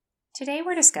Today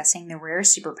we're discussing the rare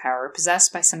superpower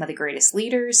possessed by some of the greatest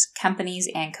leaders, companies,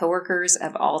 and coworkers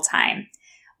of all time.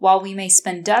 While we may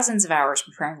spend dozens of hours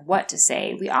preparing what to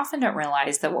say, we often don't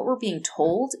realize that what we're being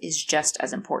told is just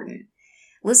as important.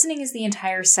 Listening is the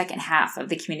entire second half of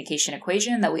the communication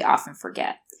equation that we often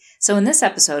forget. So in this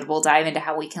episode, we'll dive into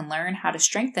how we can learn how to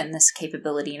strengthen this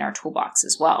capability in our toolbox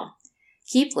as well.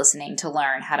 Keep listening to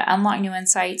learn how to unlock new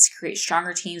insights, create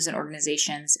stronger teams and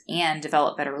organizations, and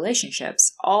develop better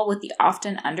relationships, all with the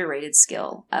often underrated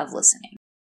skill of listening.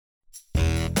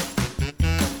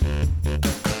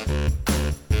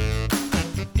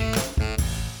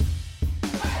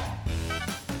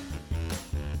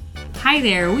 Hi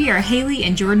there, we are Haley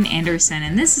and Jordan Anderson,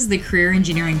 and this is the Career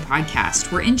Engineering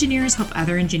Podcast, where engineers help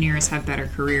other engineers have better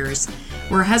careers.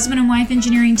 We're a husband and wife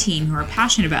engineering team who are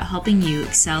passionate about helping you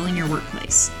excel in your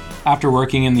workplace. After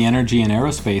working in the energy and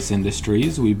aerospace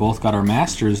industries, we both got our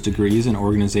master's degrees in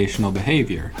organizational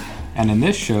behavior. And in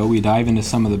this show, we dive into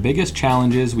some of the biggest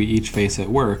challenges we each face at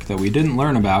work that we didn't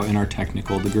learn about in our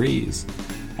technical degrees.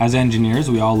 As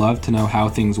engineers, we all love to know how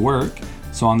things work.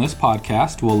 So on this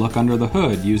podcast, we'll look under the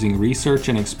hood using research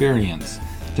and experience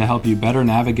to help you better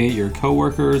navigate your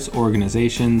coworkers,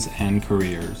 organizations, and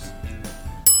careers.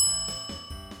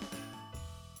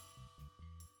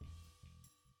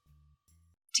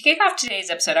 To kick off today's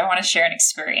episode, I want to share an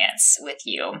experience with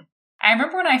you. I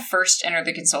remember when I first entered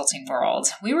the consulting world,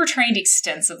 we were trained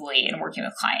extensively in working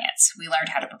with clients. We learned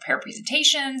how to prepare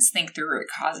presentations, think through root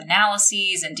cause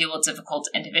analyses, and deal with difficult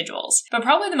individuals. But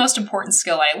probably the most important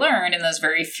skill I learned in those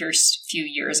very first few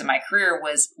years of my career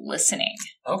was listening.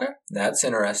 Okay, that's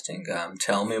interesting.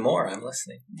 Tell me more. I'm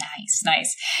listening.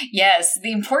 Nice. Yes,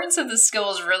 the importance of this skill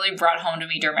was really brought home to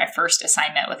me during my first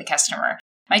assignment with a customer.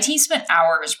 My team spent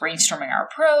hours brainstorming our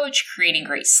approach, creating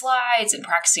great slides, and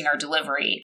practicing our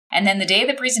delivery. And then the day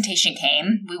the presentation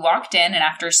came, we walked in, and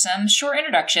after some short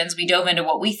introductions, we dove into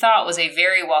what we thought was a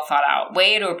very well thought out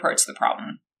way to approach the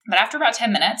problem. But after about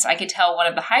 10 minutes, I could tell one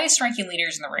of the highest ranking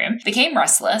leaders in the room became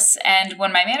restless, and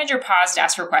when my manager paused to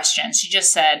ask for questions, she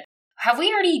just said, "Have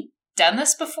we already done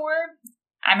this before?"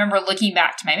 I remember looking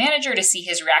back to my manager to see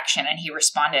his reaction, and he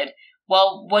responded,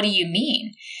 "Well, what do you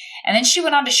mean?" And then she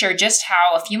went on to share just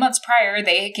how a few months prior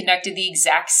they had conducted the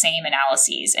exact same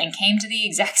analyses and came to the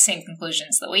exact same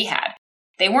conclusions that we had.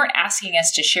 They weren't asking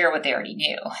us to share what they already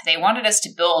knew. They wanted us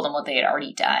to build on what they had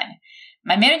already done.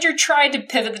 My manager tried to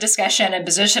pivot the discussion and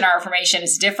position our information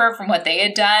as different from what they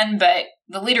had done, but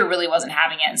the leader really wasn't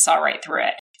having it and saw right through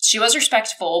it. She was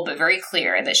respectful, but very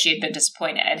clear that she had been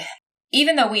disappointed.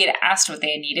 Even though we had asked what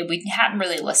they had needed, we hadn't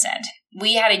really listened.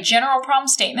 We had a general problem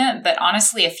statement, but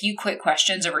honestly, a few quick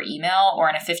questions over email or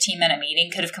in a 15-minute meeting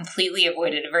could have completely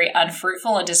avoided a very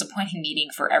unfruitful and disappointing meeting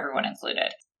for everyone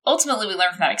included. Ultimately, we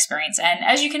learned from that experience, and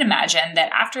as you can imagine,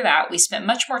 that after that, we spent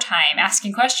much more time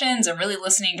asking questions and really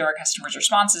listening to our customers'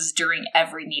 responses during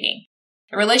every meeting.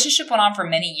 The relationship went on for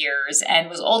many years and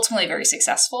was ultimately very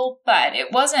successful, but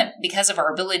it wasn't because of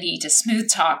our ability to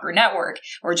smooth talk or network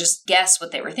or just guess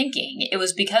what they were thinking. It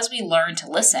was because we learned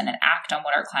to listen and act on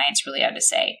what our clients really had to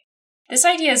say. This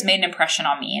idea has made an impression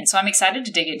on me, and so I'm excited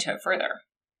to dig into it further.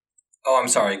 Oh, I'm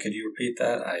sorry. Could you repeat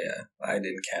that? I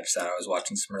didn't catch that. I was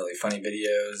watching some really funny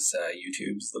videos.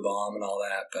 YouTube's the bomb and all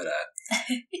that,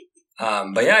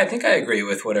 But yeah, I think I agree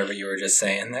with whatever you were just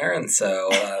saying there. And so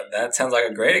that sounds like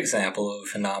a great example of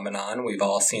a phenomenon. We've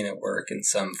all seen it work in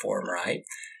some form, right?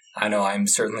 I know I'm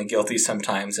certainly guilty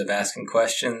sometimes of asking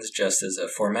questions just as a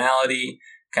formality,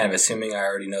 kind of assuming I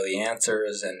already know the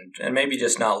answers and maybe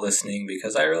just not listening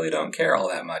because I really don't care all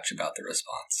that much about the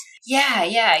response. Yeah,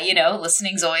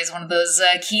 listening's always one of those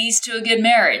keys to a good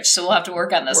marriage, so we'll have to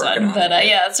work on this one. But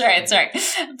yeah, that's right.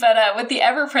 But with the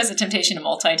ever-present temptation to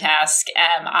multitask,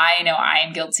 I know I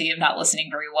am guilty of not listening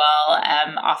very well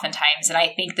oftentimes, and I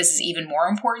think this is even more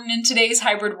important in today's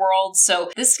hybrid world, so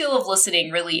this skill of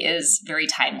listening really is very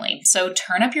timely. So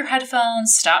turn up your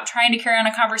headphones, stop trying to carry on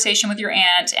a conversation with your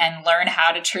aunt, and learn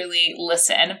how to truly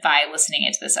listen by listening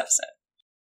into this episode.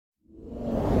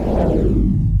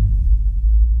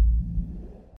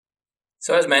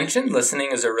 So as mentioned,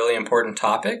 listening is a really important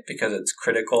topic because it's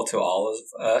critical to all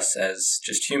of us as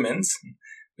just humans.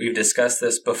 We've discussed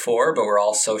this before, but we're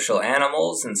all social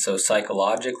animals, and so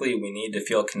psychologically we need to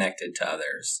feel connected to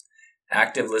others.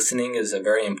 Active listening is a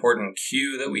very important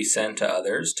cue that we send to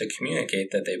others to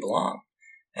communicate that they belong.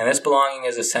 And this belonging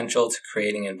is essential to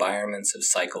creating environments of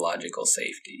psychological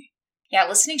safety. Yeah,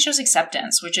 listening shows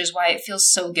acceptance, which is why it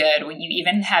feels so good when you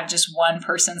even have just one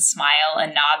person smile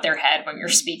and nod their head when you're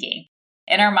speaking.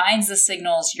 In our minds, this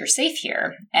signals you're safe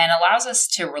here and allows us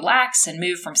to relax and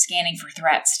move from scanning for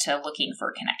threats to looking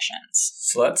for connections.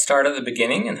 So let's start at the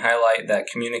beginning and highlight that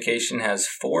communication has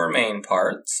 4 main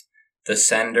parts: the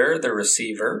sender, the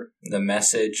receiver, the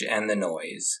message, and the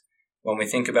noise. When we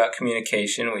think about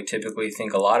communication, we typically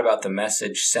think a lot about the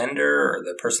message sender or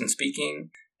the person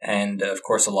speaking, and of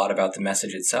course a lot about the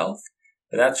message itself,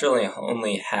 but that's really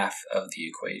only half of the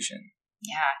equation.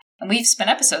 Yeah. And we've spent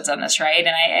episodes on this, right?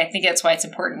 And I think that's why it's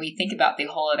important we think about the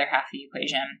whole other half of the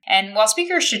equation. And while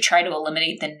speakers should try to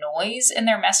eliminate the noise in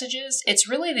their messages, it's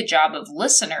really the job of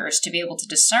listeners to be able to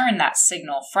discern that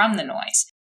signal from the noise.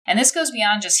 And this goes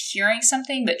beyond just hearing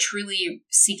something, but truly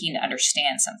seeking to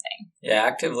understand something. Yeah,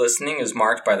 active listening is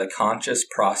marked by the conscious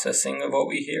processing of what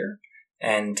we hear.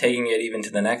 And taking it even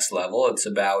to the next level, it's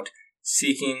about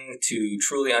seeking to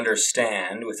truly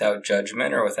understand without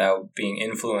judgment or without being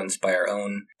influenced by our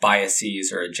own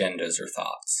biases or agendas or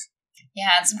thoughts.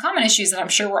 Yeah, and some common issues that I'm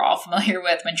sure we're all familiar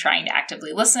with when trying to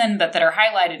actively listen, but that are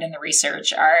highlighted in the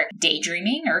research are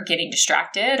daydreaming or getting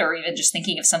distracted or even just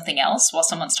thinking of something else while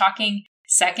someone's talking.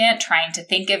 Second, trying to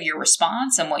think of your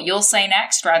response and what you'll say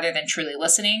next rather than truly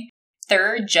listening.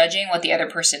 Third, judging what the other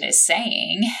person is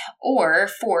saying. Or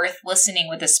fourth, listening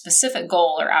with a specific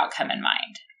goal or outcome in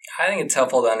mind. I think it's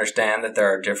helpful to understand that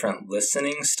there are different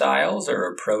listening styles or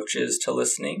approaches to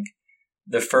listening.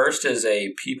 The first is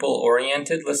a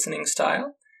people-oriented listening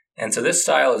style. And so this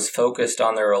style is focused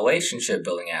on the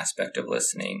relationship-building aspect of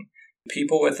listening.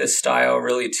 People with this style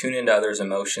really tune into others'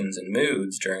 emotions and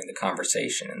moods during the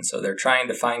conversation. And so they're trying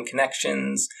to find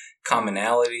connections,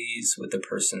 commonalities with the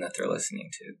person that they're listening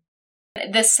to.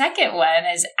 The second one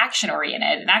is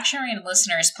action-oriented, and action-oriented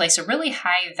listeners place a really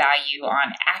high value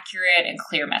on accurate and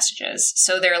clear messages.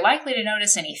 So they're likely to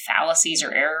notice any fallacies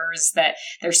or errors that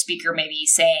their speaker may be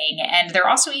saying, and they're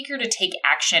also eager to take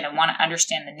action and want to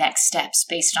understand the next steps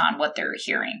based on what they're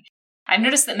hearing. I've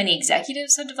noticed that many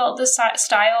executives have developed this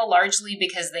style largely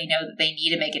because they know that they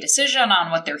need to make a decision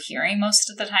on what they're hearing most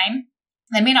of the time.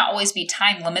 They may not always be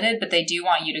time limited, but they do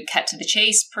want you to cut to the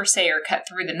chase, per se, or cut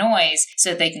through the noise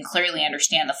so that they can clearly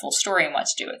understand the full story and what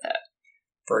to do with it.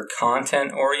 For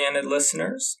content-oriented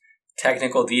listeners,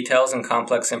 technical details and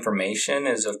complex information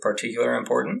is of particular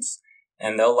importance,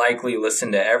 and they'll likely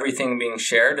listen to everything being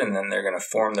shared, and then they're going to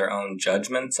form their own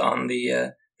judgments on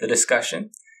the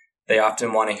discussion. They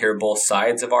often want to hear both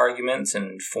sides of arguments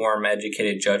and form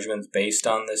educated judgments based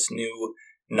on this new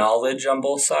knowledge on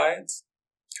both sides.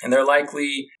 And they're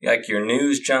likely like your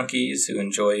news junkies who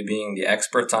enjoy being the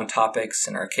experts on topics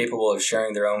and are capable of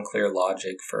sharing their own clear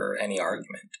logic for any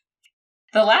argument.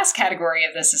 The last category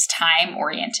of this is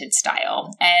time-oriented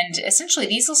style. And essentially,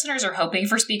 these listeners are hoping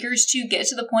for speakers to get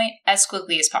to the point as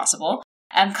quickly as possible.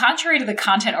 Contrary to the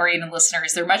content-oriented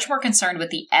listeners, they're much more concerned with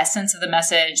the essence of the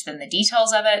message than the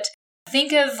details of it.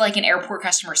 Think of like an airport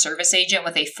customer service agent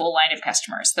with a full line of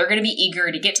customers. They're going to be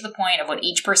eager to get to the point of what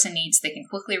each person needs. They can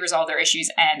quickly resolve their issues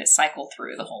and cycle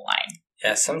through the whole line.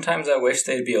 Yeah, sometimes I wish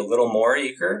they'd be a little more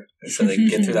eager so they can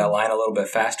get through that line a little bit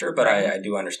faster, but I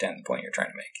do understand the point you're trying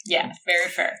to make. Yeah, very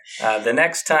fair. The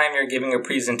next time you're giving a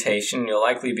presentation, you'll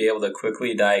likely be able to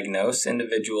quickly diagnose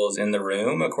individuals in the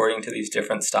room according to these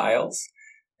different styles.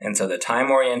 And so the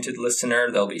time-oriented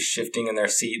listener, they'll be shifting in their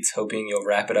seats, hoping you'll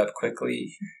wrap it up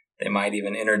quickly. They might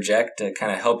even interject to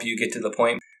kind of help you get to the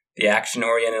point. The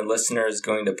action-oriented listener is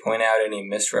going to point out any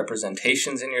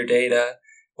misrepresentations in your data,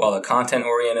 while the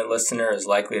content-oriented listener is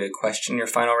likely to question your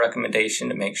final recommendation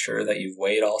to make sure that you've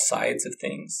weighed all sides of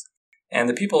things. And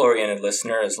the people-oriented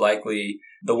listener is likely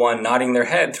the one nodding their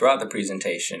head throughout the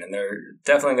presentation, and they're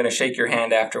definitely going to shake your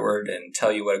hand afterward and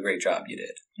tell you what a great job you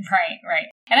did. Right.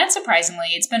 And unsurprisingly,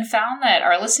 it's been found that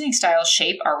our listening styles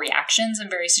shape our reactions in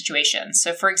various situations.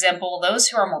 So, for example, those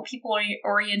who are more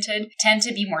people-oriented tend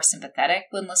to be more sympathetic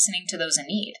when listening to those in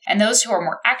need. And those who are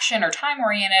more action or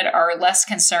time-oriented are less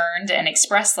concerned and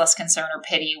express less concern or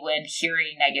pity when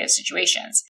hearing negative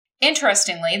situations.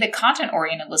 Interestingly, the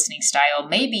content-oriented listening style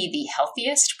may be the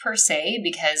healthiest per se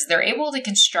because they're able to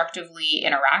constructively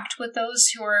interact with those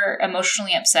who are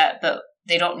emotionally upset, but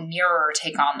they don't mirror or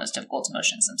take on those difficult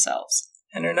emotions themselves.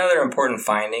 And another important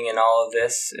finding in all of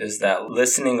this is that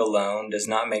listening alone does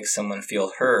not make someone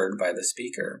feel heard by the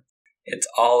speaker. It's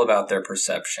all about their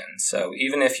perception. So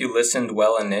even if you listened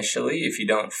well initially, if you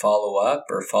don't follow up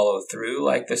or follow through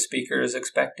like the speaker is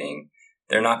expecting,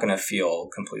 they're not going to feel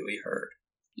completely heard.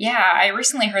 Yeah, I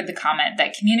recently heard the comment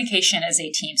that communication is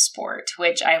a team sport,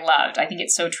 which I loved. I think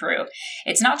it's so true.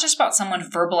 It's not just about someone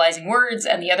verbalizing words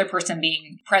and the other person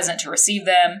being present to receive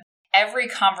them. Every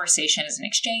conversation is an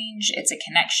exchange, it's a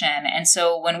connection. And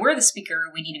so when we're the speaker,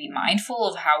 we need to be mindful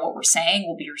of how what we're saying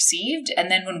will be received. And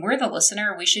then when we're the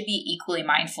listener, we should be equally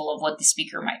mindful of what the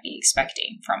speaker might be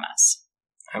expecting from us.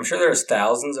 I'm sure there's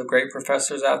thousands of great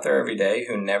professors out there every day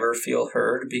who never feel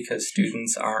heard because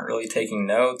students aren't really taking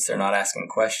notes, they're not asking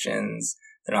questions,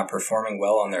 they're not performing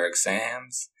well on their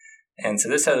exams. And so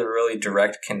this has a really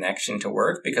direct connection to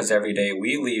work because every day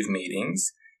we leave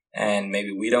meetings and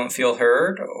maybe we don't feel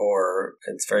heard, or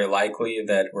it's very likely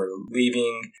that we're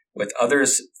leaving with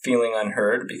others feeling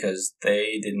unheard because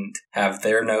they didn't have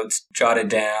their notes jotted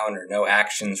down or no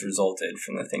actions resulted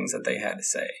from the things that they had to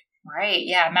say. Right.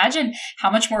 Yeah. Imagine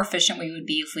how much more efficient we would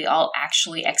be if we all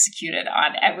actually executed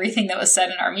on everything that was said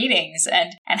in our meetings,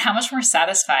 and how much more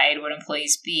satisfied would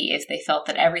employees be if they felt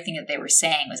that everything that they were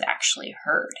saying was actually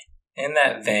heard. In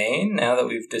that vein, now that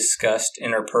we've discussed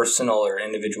interpersonal or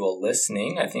individual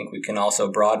listening, I think we can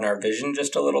also broaden our vision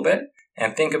just a little bit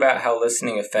and think about how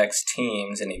listening affects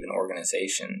teams and even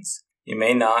organizations. You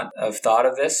may not have thought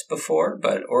of this before,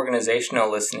 but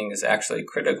organizational listening is actually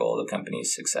critical to the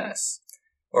company's success.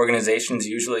 Organizations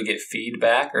usually get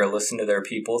feedback or listen to their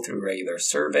people through regular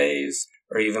surveys,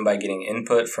 or even by getting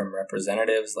input from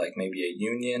representatives like maybe a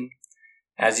union.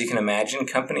 As you can imagine,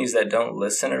 companies that don't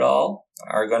listen at all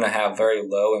are going to have very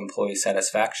low employee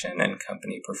satisfaction and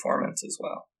company performance as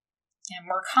well. And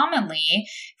more commonly,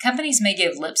 companies may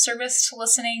give lip service to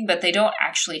listening, but they don't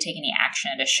actually take any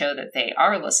action to show that they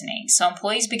are listening, so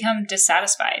employees become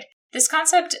dissatisfied. This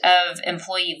concept of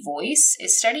employee voice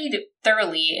is studied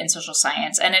thoroughly in social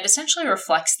science, and it essentially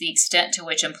reflects the extent to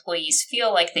which employees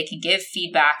feel like they can give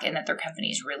feedback and that their company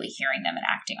is really hearing them and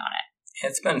acting on it.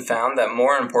 It's been found that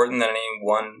more important than any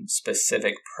one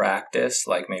specific practice,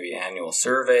 like maybe annual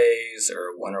surveys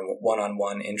or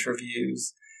one-on-one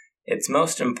interviews, it's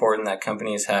most important that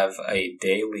companies have a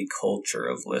daily culture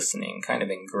of listening kind of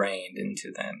ingrained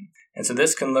into them. And so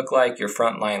this can look like your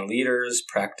frontline leaders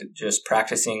just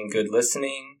practicing good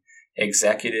listening,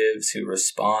 executives who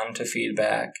respond to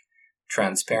feedback,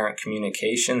 transparent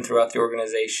communication throughout the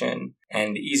organization,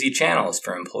 and easy channels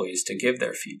for employees to give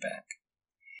their feedback.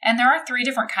 And there are 3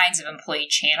 different kinds of employee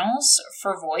channels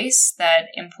for voice that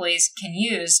employees can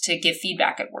use to give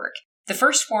feedback at work. The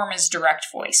first form is direct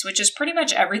voice, which is pretty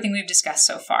much everything we've discussed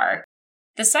so far.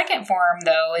 The second form,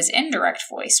 though, is indirect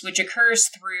voice, which occurs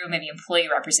through maybe employee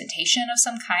representation of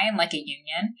some kind, like a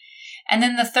union. And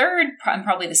then the third, and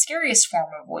probably the scariest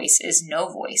form of voice, is no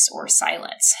voice or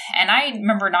silence. And I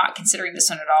remember not considering this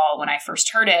one at all when I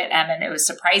first heard it, and it was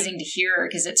surprising to hear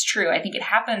because it's true. I think it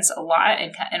happens a lot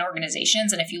in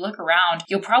organizations, and if you look around,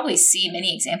 you'll probably see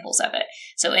many examples of it.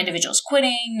 So individuals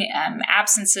quitting,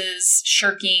 absences,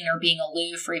 shirking, or being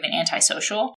aloof, or even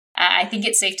antisocial. I think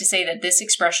it's safe to say that this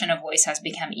expression of voice has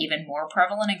become even more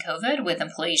prevalent in COVID, with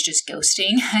employees just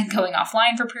ghosting, going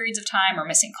offline for periods of time, or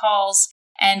missing calls.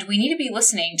 And we need to be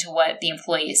listening to what the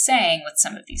employee is saying with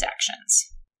some of these actions.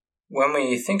 When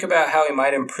we think about how we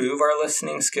might improve our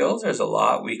listening skills, there's a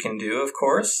lot we can do, of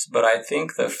course, but I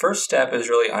think the first step is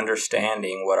really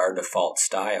understanding what our default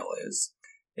style is.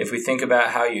 If we think about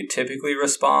how you typically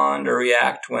respond or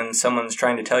react when someone's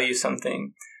trying to tell you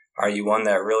something, are you one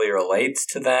that really relates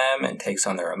to them and takes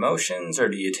on their emotions, or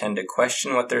do you tend to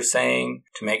question what they're saying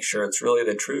to make sure it's really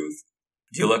the truth?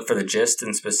 Do you look for the gist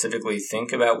and specifically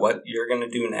think about what you're going to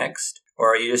do next?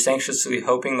 Or are you just anxiously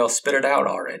hoping they'll spit it out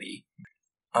already?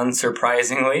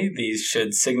 Unsurprisingly, these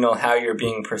should signal how you're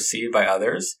being perceived by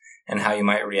others and how you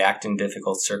might react in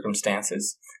difficult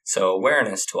circumstances. So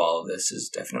awareness to all of this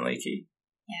is definitely key.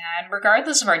 Yeah, and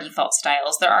regardless of our default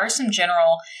styles, there are some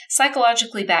general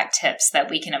psychologically backed tips that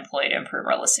we can employ to improve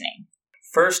our listening.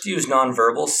 First, use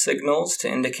nonverbal signals to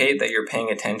indicate that you're paying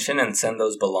attention and send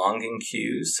those belonging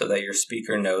cues so that your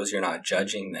speaker knows you're not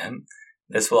judging them.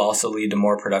 This will also lead to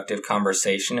more productive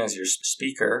conversation, as your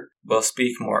speaker will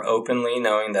speak more openly,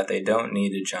 knowing that they don't need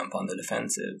to jump on the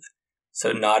defensive.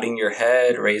 So nodding your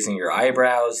head, raising your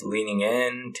eyebrows, leaning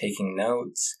in, taking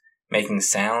notes, making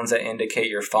sounds that indicate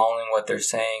you're following what they're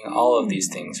saying, all of these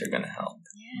things are going to help.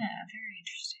 Yeah, very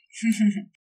interesting.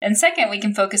 And second, we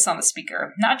can focus on the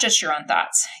speaker, not just your own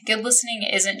thoughts. Good listening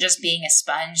isn't just being a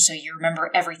sponge so you remember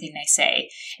everything they say.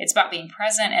 It's about being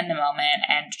present in the moment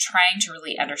and trying to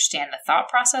really understand the thought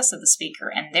process of the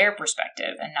speaker and their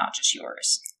perspective and not just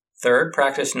yours. Third,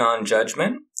 practice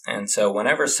non-judgment. And so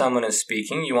whenever someone is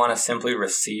speaking, you want to simply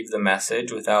receive the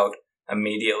message without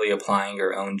immediately applying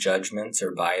your own judgments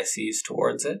or biases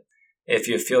towards it. If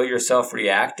you feel yourself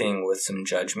reacting with some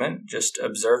judgment, just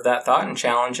observe that thought and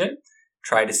challenge it.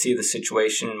 Try to see the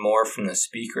situation more from the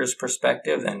speaker's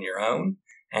perspective than your own,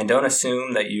 and don't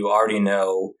assume that you already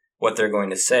know what they're going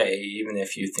to say, even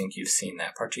if you think you've seen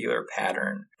that particular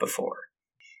pattern before.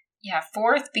 Yeah,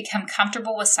 fourth, become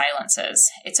comfortable with silences.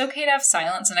 It's okay to have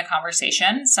silence in a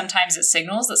conversation. Sometimes it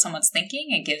signals that someone's thinking.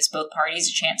 It gives both parties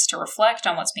a chance to reflect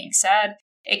on what's being said.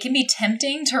 It can be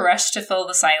tempting to rush to fill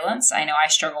the silence. I know I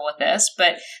struggle with this,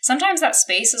 but sometimes that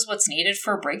space is what's needed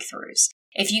for breakthroughs.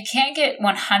 If you can't get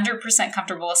 100%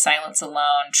 comfortable with silence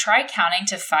alone, try counting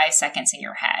to 5 seconds in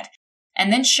your head.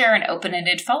 And then share an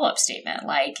open-ended follow-up statement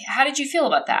like, how did you feel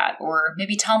about that? Or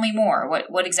maybe tell me more.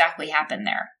 What exactly happened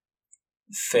there?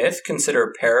 Fifth,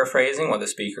 consider paraphrasing what the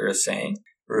speaker is saying.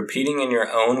 Repeating in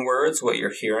your own words what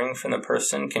you're hearing from the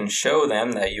person can show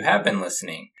them that you have been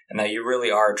listening and that you really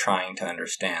are trying to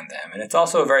understand them. And it's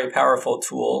also a very powerful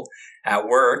tool at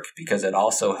work because it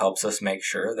also helps us make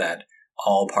sure that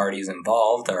all parties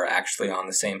involved are actually on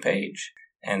the same page.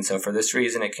 And so for this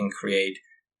reason, it can create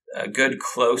a good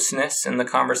closeness in the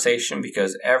conversation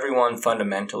because everyone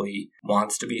fundamentally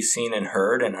wants to be seen and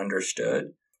heard and understood.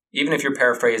 Even if your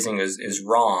paraphrasing is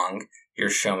wrong, you're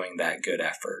showing that good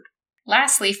effort.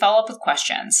 Lastly, follow up with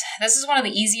questions. This is one of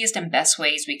the easiest and best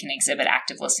ways we can exhibit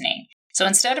active listening. So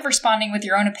instead of responding with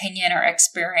your own opinion or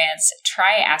experience,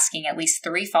 try asking at least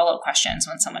 3 follow-up questions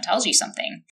when someone tells you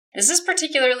something. This is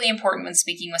particularly important when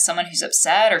speaking with someone who's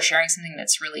upset or sharing something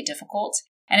that's really difficult.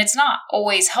 And it's not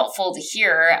always helpful to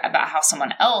hear about how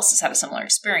someone else has had a similar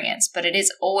experience, but it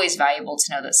is always valuable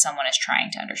to know that someone is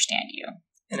trying to understand you.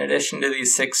 In addition to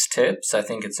these 6 tips, I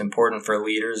think it's important for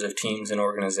leaders of teams and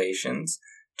organizations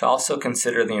to also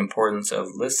consider the importance of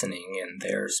listening in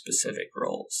their specific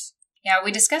roles. Yeah,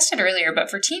 we discussed it earlier, but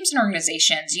for teams and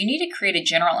organizations, you need to create a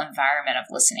general environment of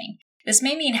listening. This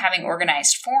may mean having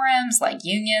organized forums like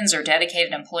unions or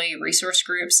dedicated employee resource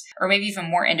groups, or maybe even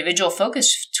more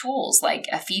individual-focused tools like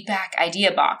a feedback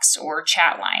idea box or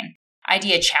chat line.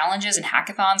 Idea challenges and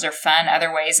hackathons are fun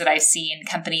other ways that I've seen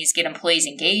companies get employees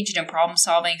engaged in problem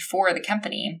solving for the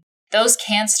company. Those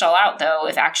can stall out, though,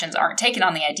 if actions aren't taken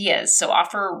on the ideas, so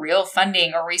offer real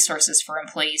funding or resources for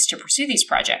employees to pursue these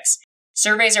projects.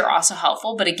 Surveys are also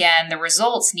helpful, but again, the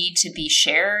results need to be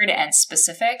shared and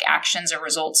specific actions or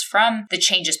results from the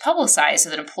changes publicized so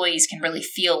that employees can really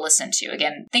feel listened to.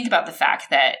 Again, think about the fact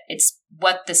that it's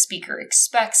what the speaker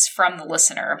expects from the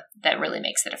listener that really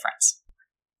makes the difference.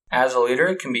 As a leader,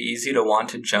 it can be easy to want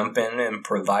to jump in and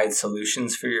provide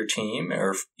solutions for your team,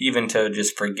 or even to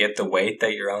just forget the weight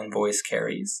that your own voice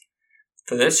carries.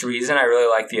 For this reason, I really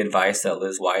like the advice that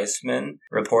Liz Wiseman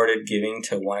reported giving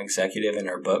to one executive in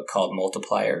her book called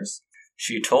Multipliers.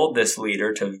 She told this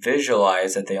leader to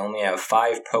visualize that they only have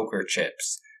 5 poker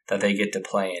chips that they get to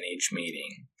play in each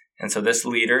meeting. And so this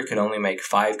leader could only make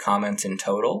 5 comments in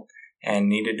total and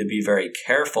needed to be very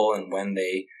careful in when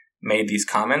they made these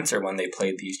comments or when they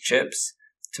played these chips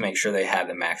to make sure they had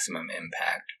the maximum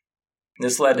impact.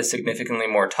 This led to significantly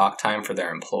more talk time for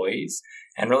their employees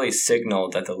and really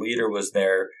signaled that the leader was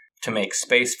there to make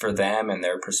space for them and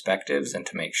their perspectives and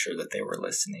to make sure that they were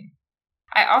listening.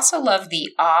 I also love the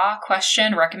awe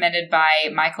question recommended by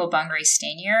Michael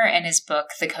Bungry-Stanier in his book,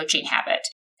 The Coaching Habit.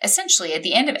 Essentially, at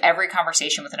the end of every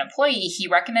conversation with an employee, he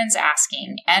recommends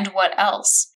asking, "And what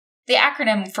else?" The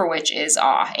acronym for which is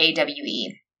AWE,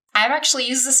 AWE. I've actually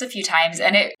used this a few times,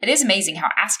 and it is amazing how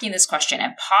asking this question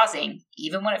and pausing,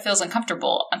 even when it feels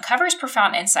uncomfortable, uncovers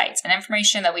profound insights and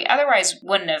information that we otherwise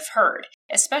wouldn't have heard.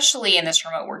 Especially in this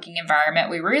remote working environment,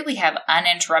 we really have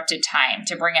uninterrupted time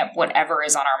to bring up whatever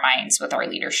is on our minds with our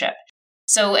leadership.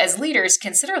 So as leaders,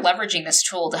 consider leveraging this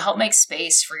tool to help make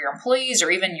space for your employees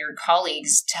or even your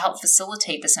colleagues to help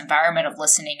facilitate this environment of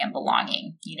listening and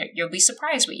belonging. You'll be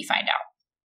surprised what you find out.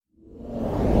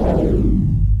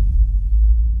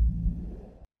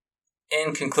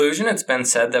 In conclusion, it's been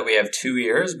said that we have 2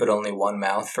 ears, but only 1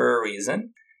 mouth for a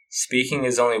reason. Speaking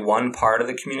is only one part of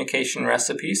the communication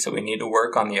recipe, so we need to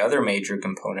work on the other major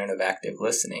component of active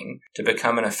listening to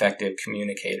become an effective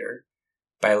communicator.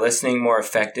 By listening more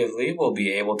effectively, we'll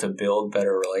be able to build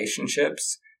better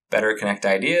relationships, better connect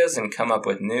ideas, and come up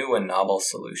with new and novel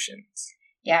solutions.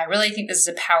 Yeah, I really think this is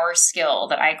a power skill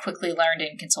that I quickly learned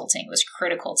in consulting was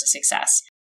critical to success.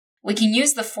 We can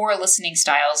use the 4 listening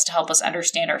styles to help us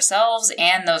understand ourselves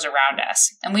and those around us.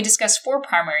 And we discussed 4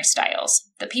 primary styles: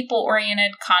 the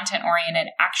people-oriented, content-oriented,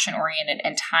 action-oriented,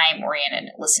 and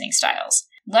time-oriented listening styles.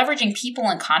 Leveraging people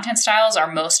and content styles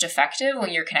are most effective when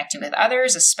you're connecting with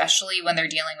others, especially when they're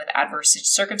dealing with adverse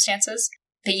circumstances.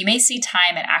 But you may see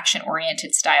time and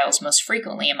action-oriented styles most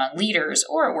frequently among leaders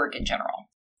or at work in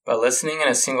general. But listening in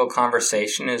a single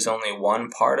conversation is only one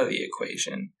part of the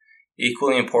equation.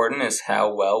 Equally important is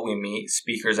how well we meet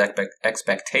speakers'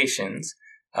 expectations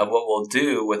of what we'll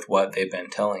do with what they've been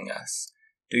telling us.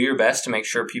 Do your best to make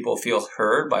sure people feel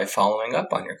heard by following up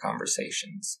on your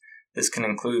conversations. This can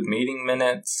include meeting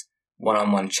minutes,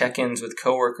 one-on-one check-ins with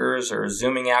coworkers, or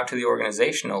zooming out to the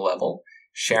organizational level,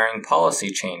 sharing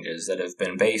policy changes that have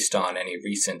been based on any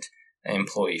recent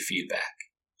employee feedback.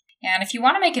 And if you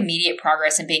want to make immediate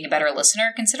progress in being a better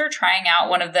listener, consider trying out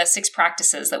one of the 6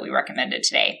 practices that we recommended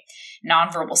today.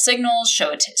 Nonverbal signals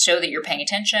show that you're paying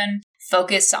attention.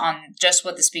 Focus on just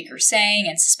what the speaker's saying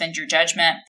and suspend your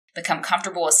judgment. Become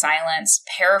comfortable with silence.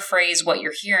 Paraphrase what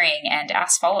you're hearing and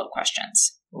ask follow-up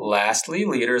questions. Lastly,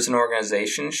 leaders and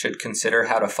organizations should consider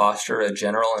how to foster a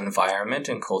general environment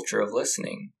and culture of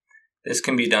listening. This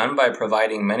can be done by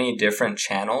providing many different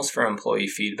channels for employee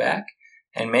feedback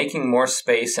and making more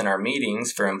space in our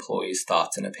meetings for employees'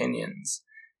 thoughts and opinions.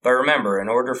 But remember, in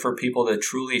order for people to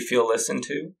truly feel listened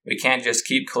to, we can't just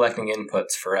keep collecting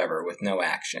inputs forever with no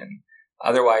action.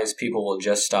 Otherwise, people will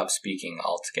just stop speaking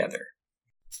altogether.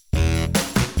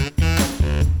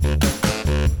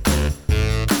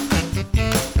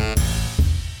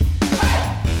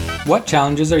 What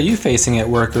challenges are you facing at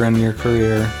work or in your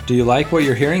career? Do you like what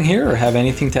you're hearing here or have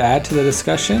anything to add to the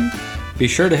discussion? Be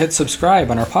sure to hit subscribe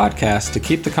on our podcast to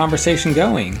keep the conversation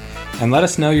going, and let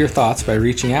us know your thoughts by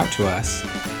reaching out to us.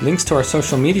 Links to our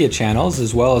social media channels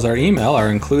as well as our email are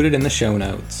included in the show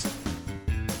notes.